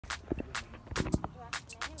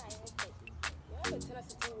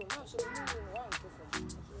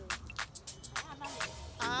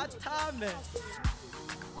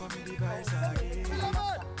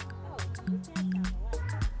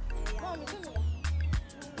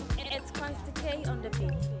It's Constantine on the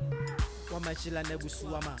beat. Wamachila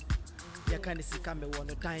nebusuama. Yakani sikame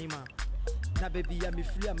wono daima. Na baby ya mi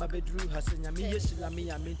free ama bedru hasenya mi yeshila mi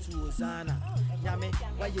ya mintu ozana. Nyame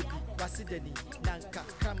wayebi wasideni nanka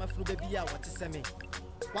kama fru baby ya watiseme.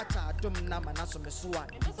 Wata adom na manaso mesuwa.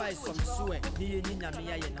 Ibai so mesuwe niye nyame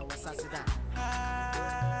ya na wasasida.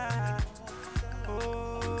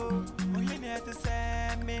 Oh, you need to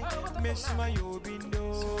send me, miss my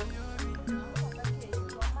window.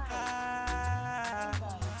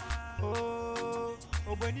 Oh,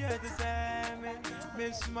 when you had to send me,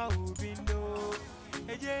 miss my window.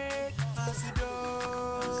 Hey, I see do.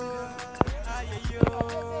 Ayo,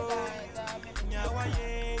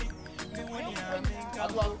 nyawaye, me when you am in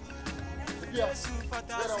Cabo. Yes,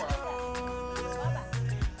 fantastic.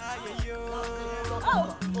 Ayo,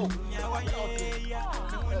 nyawaye,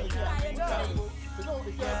 me when you am in Cabo.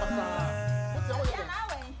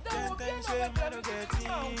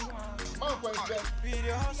 Video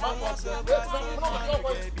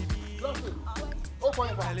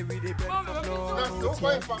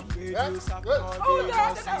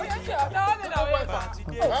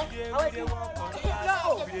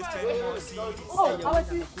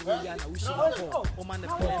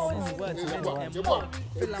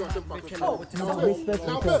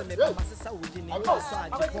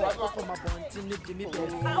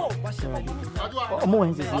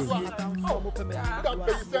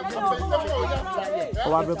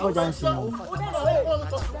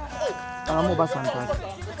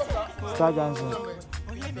Star Johnson.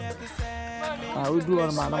 We do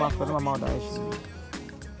on my number for my mother.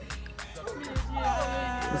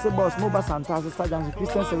 We say, boss, Moba Santa, Star Johnson,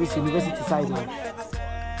 Christian Service University side.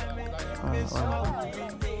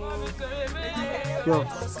 Yo,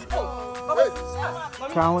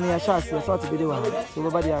 Crown here, shots, you thought to be the one. So,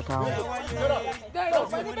 nobody account.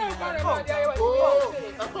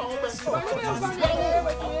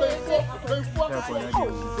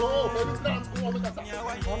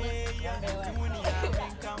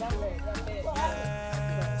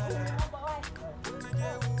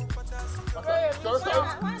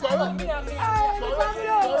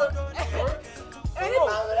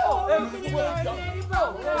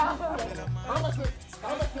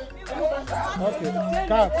 Okay,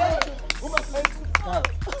 cut.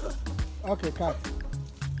 Okay, cut.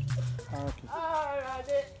 Okay.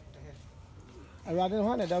 I rather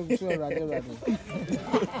want that was so rather.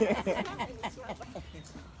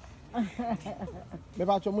 Me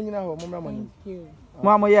ba cho munyi na ho mo money.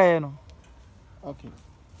 Mama yeah no. Okay.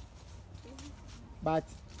 But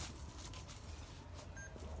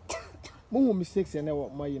mo mistakes na wo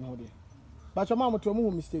mo yin ho de. But your mama to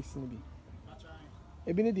mo mistakes ni bi.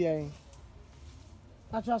 E bi ni de yen.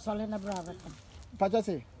 Pacha sole na brava. Pacha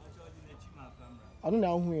say. Anu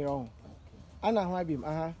na hu yin ho. Ana ho abim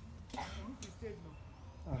aha.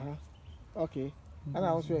 Okay. And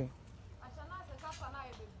I was way.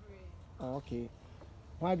 Okay.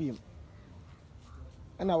 Why be?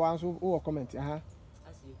 And I want to comment.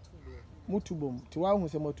 Mutubum. To one who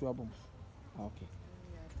say more to a bomb. Okay.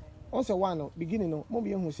 Also, one beginning, no,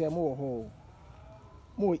 who say more hole.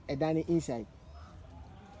 More a dining inside.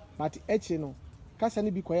 But no,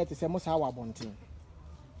 Cassani be quiet to say most our bonting.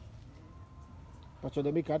 But you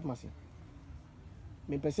the make atmosphere.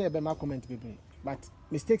 Me per se be my comment be. But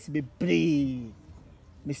mistakes be brave.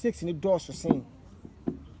 Mistakes in the door so saying.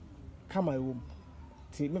 Come my room.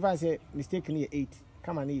 See, if I say mistake near 8,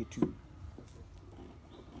 come on near 2.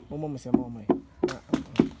 Mama say mama.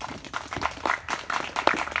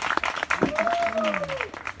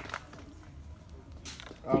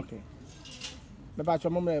 Okay. The batch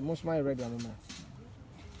of mama most my ready on mama.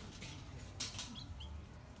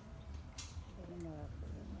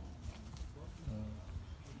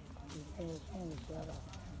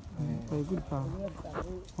 Very good, pal.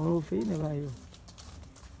 Oh, feed never you.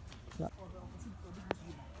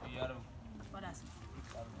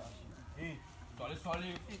 Hey,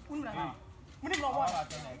 sorry.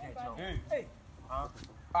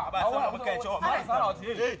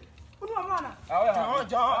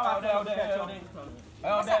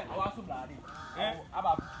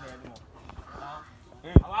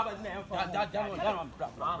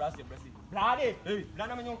 Bloody,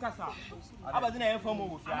 Blana Manon Cassa. I was in a form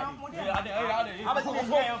of I was in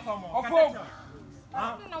a form of I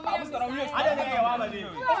don't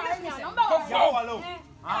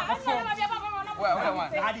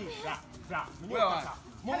know.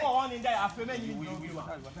 Mama one in there, I feel many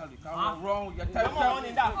wrong. You're telling one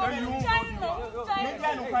in that. Right.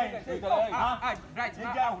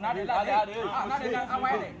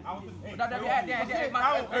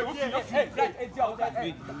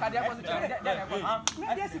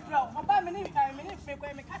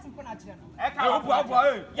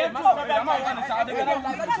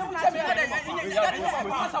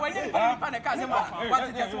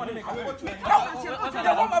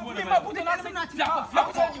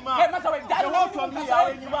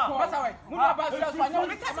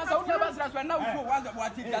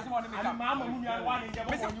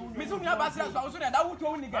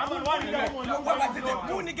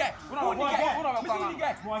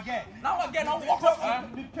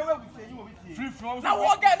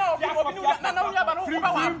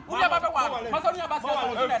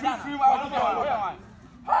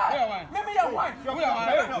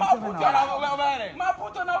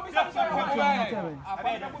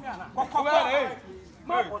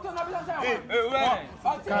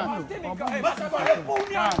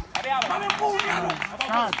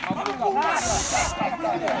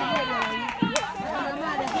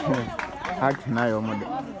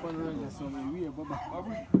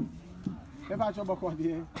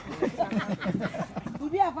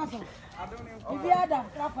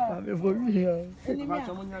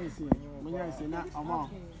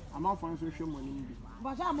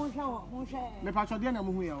 But I'm on show. Me patch dey na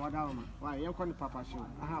mu hu ya wada ma. Why yen ko ni papa show.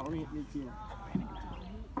 Aha, o me ti na.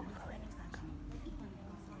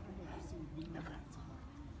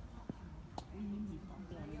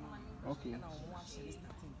 Okay.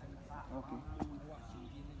 Okay.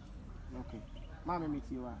 Okay. Mama me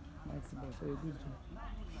ti wa. Max boss, so good too.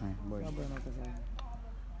 Boy.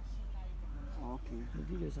 Okay. The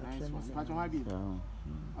videos are Nice. Patch wa bi.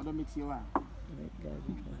 Odo me ti wa.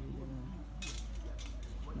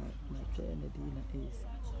 My Canadina is.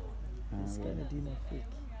 It's Canadina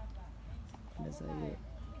fake. That's how you.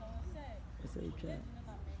 That's how you try.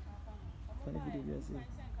 Funny video you see.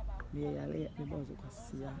 Me yale me boss ko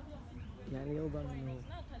sia. Yale oba no.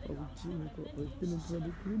 O Jimmy ko o pin for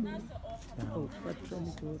the cream. Oh, but trying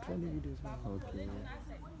videos. Okay.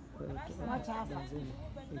 Watch out.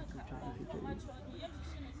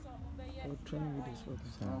 Or trying videos for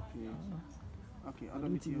this. Okay. Okay, I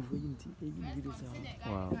don't see before you videos.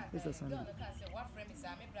 Wow. It's a Sunday. What frame is I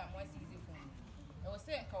was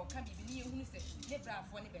saying, can be near who said, Nebra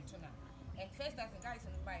for any better. And first, as a guys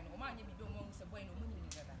on the vine, or man, you don't want to say, no moon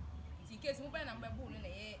together. In case we buy number bull in the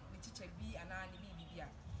air, the teacher be and I be.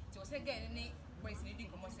 So say, get any ways leading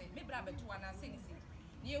from us, maybe I bet to one and say,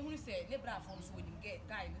 near who said, Nebra from so when you get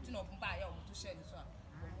guy to not buy out to share this one.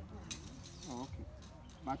 Okay.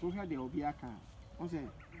 But we had the Obiaka. What's it?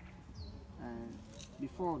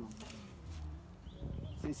 Before no.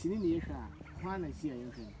 Since in the year, one I see a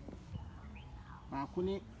young thing.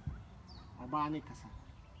 Bakuni Obani Casa,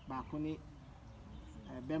 Bakuni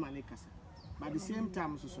Bemani Casa. But at the same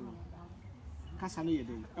time, so Casania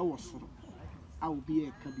day, I was sort of. I will be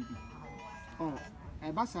a cabibi. Oh,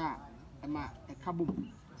 a bassa, a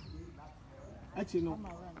kaboom. Actually, no.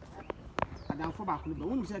 I don't for back, but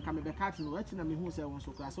when you say come back to watching me who say one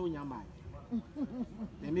so class on your mind.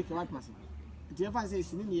 They make a right massive. The ever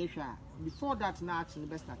says in the year, before that, not actually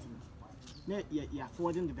best starting. Yeah,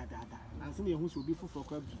 forwarding the data, and some who will be for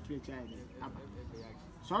club to play child.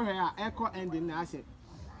 Sorry, I echo ending as a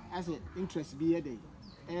interest be a day.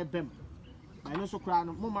 Bem. I know so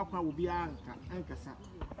crown, Mama will be anchor,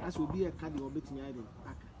 as will be a card or bit me.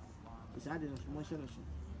 It's added a motion.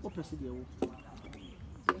 What procedure?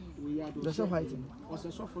 We are the fighting. Was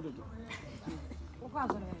a soft for the door.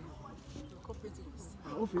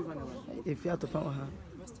 If you have to power her.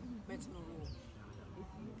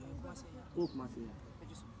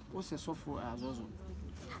 What's a software as also?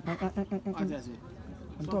 I'm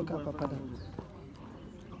talking about Papa.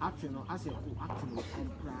 Acting, I said, acting.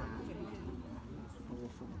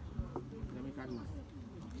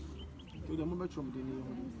 To the moment from the new.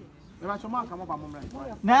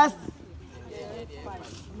 Next.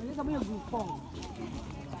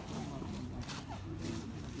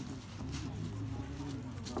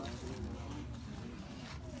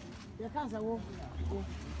 You can't say,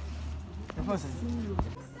 The first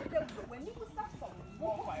When you start from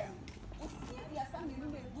warfare, you see the assembly you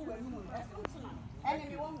may do when you and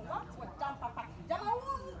anyone who wants to jump papa.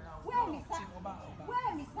 Where we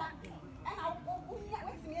sat, and I'll go with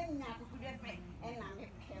me and not to do this, and I'm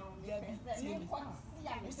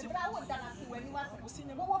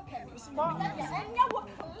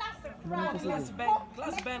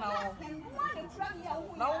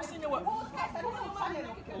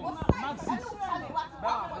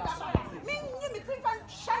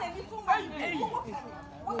shall be for my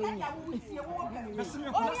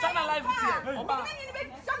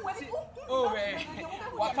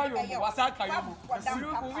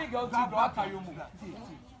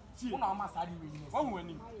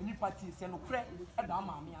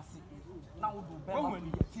now do better when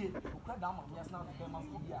you see credit down my yes now the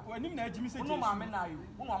better when him na Jimmy say no ma me na you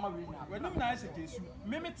no ma we na when him na say Jesus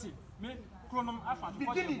me chronom afa to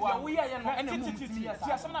for you we here no na mu ti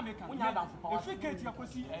asem na me kan unya dan for if you get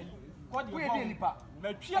yakosi God you go nipa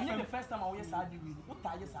na twa the first time I we say adi we wo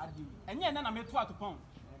ta ye say adi we enye na me to atopon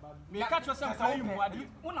me catch yourself say you mu adi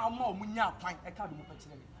una ma o munya kwan e ka do mo pa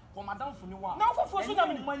kire me for madam for ni wa na for so na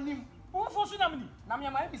me who for Sunamini?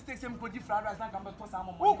 Namia, my mistake, some could give fried rice and come to some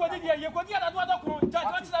more. Who could you could get at what I call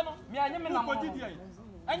Judge? Me, I never know what did you.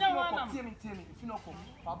 And you want to tell me if you know, for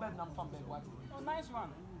bed and from bed. What? Oh, nice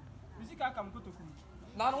one. Music, I come go to cook.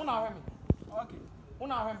 Now, don't know me. Okay.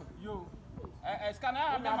 Una you. Scan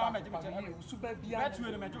I am a super beer to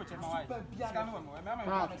the majority of my wife.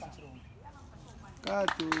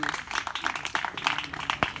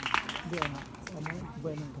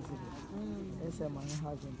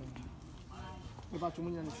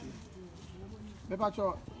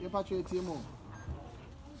 Mepacho etiemo.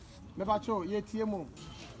 Mepacho ye tiemo.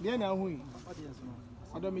 De na hu yi.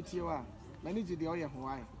 Odomitie wa. Manage de oye ho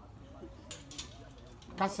ai.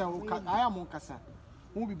 Kasa aya mo kasa.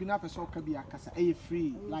 Who be na person ka bi akasa. E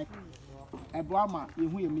free like eboama ye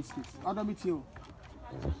hu ye mistakes. Odomitie o.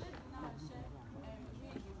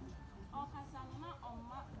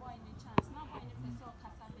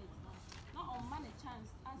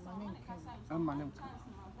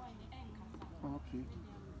 Okay,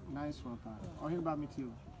 nice one, pa. Oh, hear about me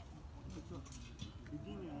too.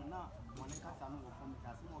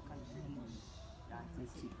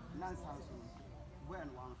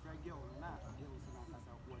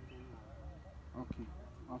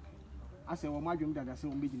 Okay. I say, well, my dream that I say,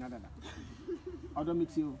 we'll be another. I don't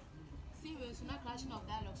meet you. See, we're not clashing of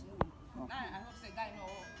dialogues. I hope the guy no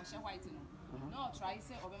for sure white. No, try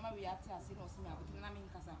say, Obama, we have to see no smell, but I'm in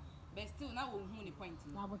Casa. But still, now we'll the point.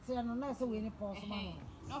 I would say, no, that's a winning post.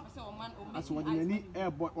 No, so man, that's what you need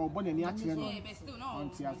airport or bonnet in the action. But still,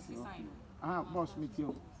 no, ah, boss, meet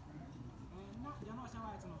you.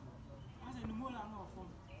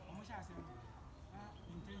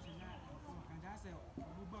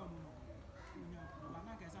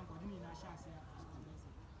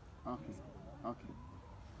 Okay.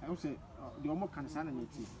 I will say, the Omo can sign on your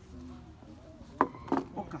team.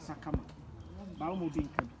 Okasakama. Baomo being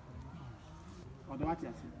Kabi. Or the what I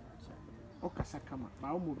say. Okasakama.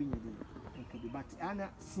 Baomo being a Kabi. But Anna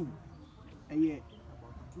sing a year.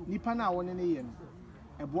 Nipana one in a year.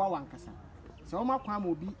 A boa one cassa. So Oma Kwam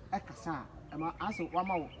will be a cassa. And I ask one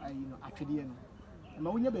more, actually. And my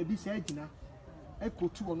own baby said, Echo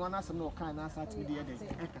 2 on one answer no kind answer to the other.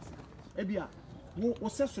 Ebia,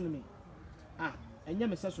 what says to me? Ah, and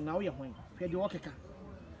you says now you're when. Pay the walker.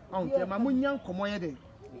 Oh, my moon young common day.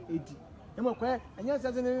 Edi. And what and yes,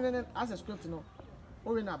 as a script no.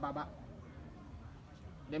 Or in a baba.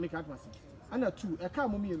 Let me cut myself. And a two, a car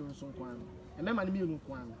mummy on some quan. A man and me on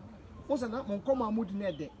quan. Most of that won't come out mood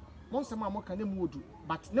net day. Most of my more can mood,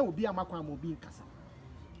 but no be a macam will be in Casa.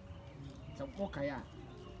 So, okay.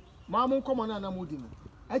 Mamma come on and I'm mooding.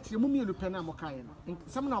 Actually, mummy to pen Mokayan. And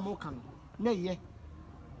some Namokan. Nay, ye.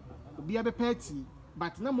 Be a petty,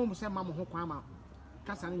 but no more say Mamma Hokama.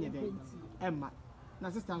 Cassan in day. Emma. Now,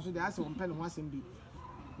 sister, so the answer on pen once and be.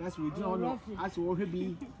 That's we do not as will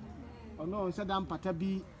be. Or no, said I'm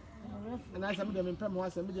Patabi. And I said them in pen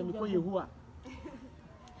once and be them who are.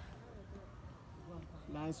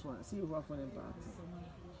 Nice one. See you for them party.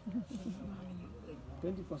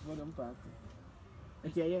 20 plus for them party.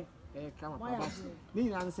 Okay, yeah, come on.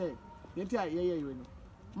 Me and say, you tell you know.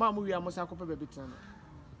 Mamma, we are most a couple of baby time.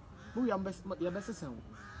 We are your best son.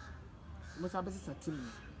 Must have best a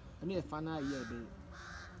team. I mean, a fan year, baby.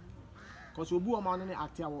 Because we'll be a man in the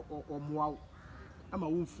actor or more. I'm a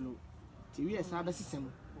wound flow. Till we are best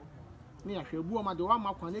system. Me, I shall boom my door,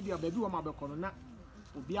 my quantity of the do my corona.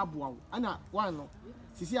 Will be a bow. Anna, one no.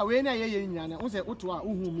 See, I win a year in Yana, who's a Utua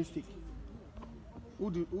who mistake.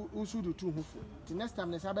 Who should do two? The next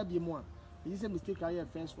time, there's a be more. It is a mistake. I have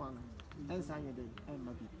first one. And sign your day. And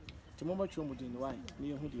maybe. Tomorrow, Chomodin, why?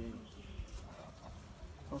 Near who do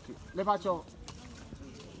okay. Lepacho.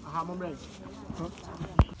 I'm ready.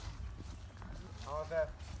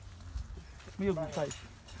 We will fight.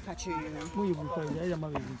 Catch you. We will fight. I am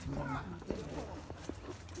amazing.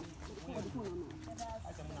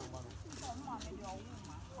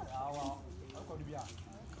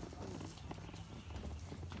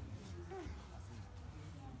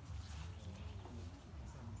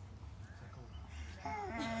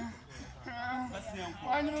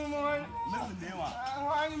 Listen, they want.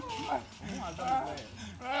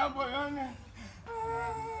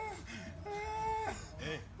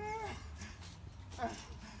 Hey.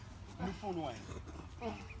 New phone one.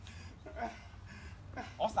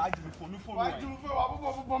 Also, I do phone. New phone one. New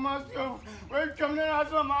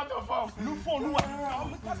phone one.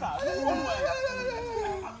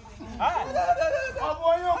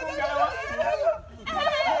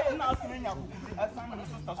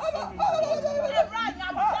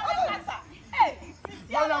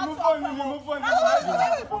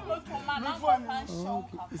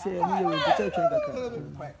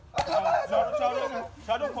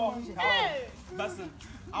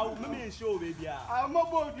 I will make a show, baby. I'm a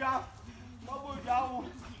boy, yeah.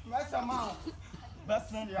 That's a mouth.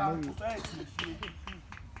 That's not the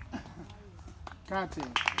Catty.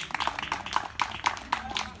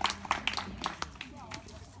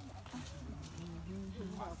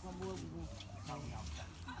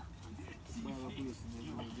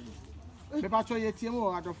 Me pacho ye tie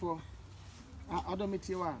mo adofo. Ado me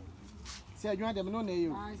tie wa. Se adwuma dem no na ye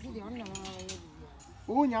o. Ah, see the only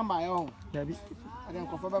Wo nya ma ye ho. Dabi. Ade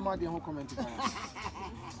nkofo be ma de ho comment ka.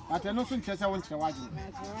 Ate no so nche se won kire waje.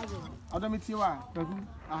 Ado me tie wa.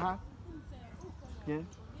 Aha. Yeah.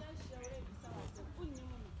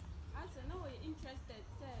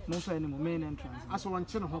 No for any main entrance. Aso won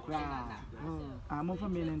che no ho kra. I'm for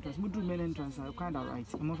main entrance. We do main entrance. I kind of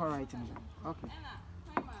right. I'm for right. Okay.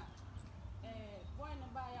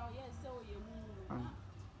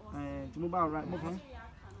 To move out right. Move on.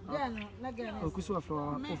 yeah, no, not getting Oh, kusu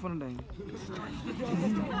for phone day.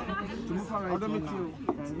 To move out right. Ado me tie.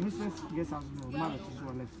 Mrs. Guest house no. Mother to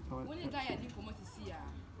so left. When the guy didn't come to see her,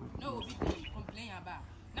 no be complain about.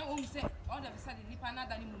 Now when we say all of a sudden nipa na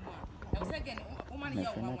dani mumu. I was again woman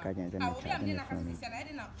here one. I will be am na kasi say I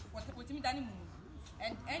didn't what me dani mumu.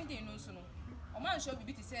 And they know so no. O man show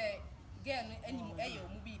be to say girl any mu eyo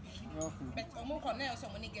mu bi. But o mo ko na so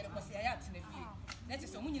mo ni girl ko say ya tena fie. Na ti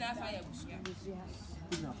so mu nyina sa ya busua.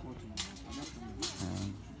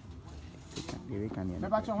 Me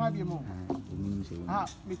pacho ha bi mo. Ah,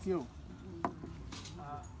 me tie o.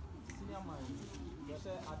 senior man. You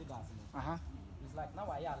say Adidas. Aha. It's like now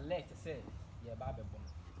I alert say yeah babe bon.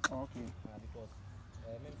 Okay. Because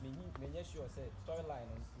me sure say storyline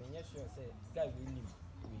me sure say guy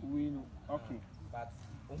we know. Okay. But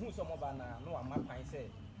who some of na no am pan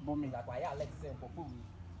say Bomi. like I alert say popo we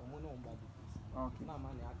omo no mba. Okay. Na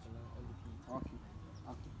man action Okay.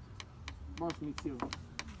 Okay. Boss me too.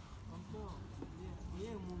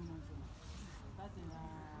 Yeah, that's in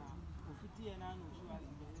 50 and I know you are.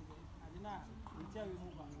 I did not tell you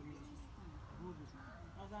move on.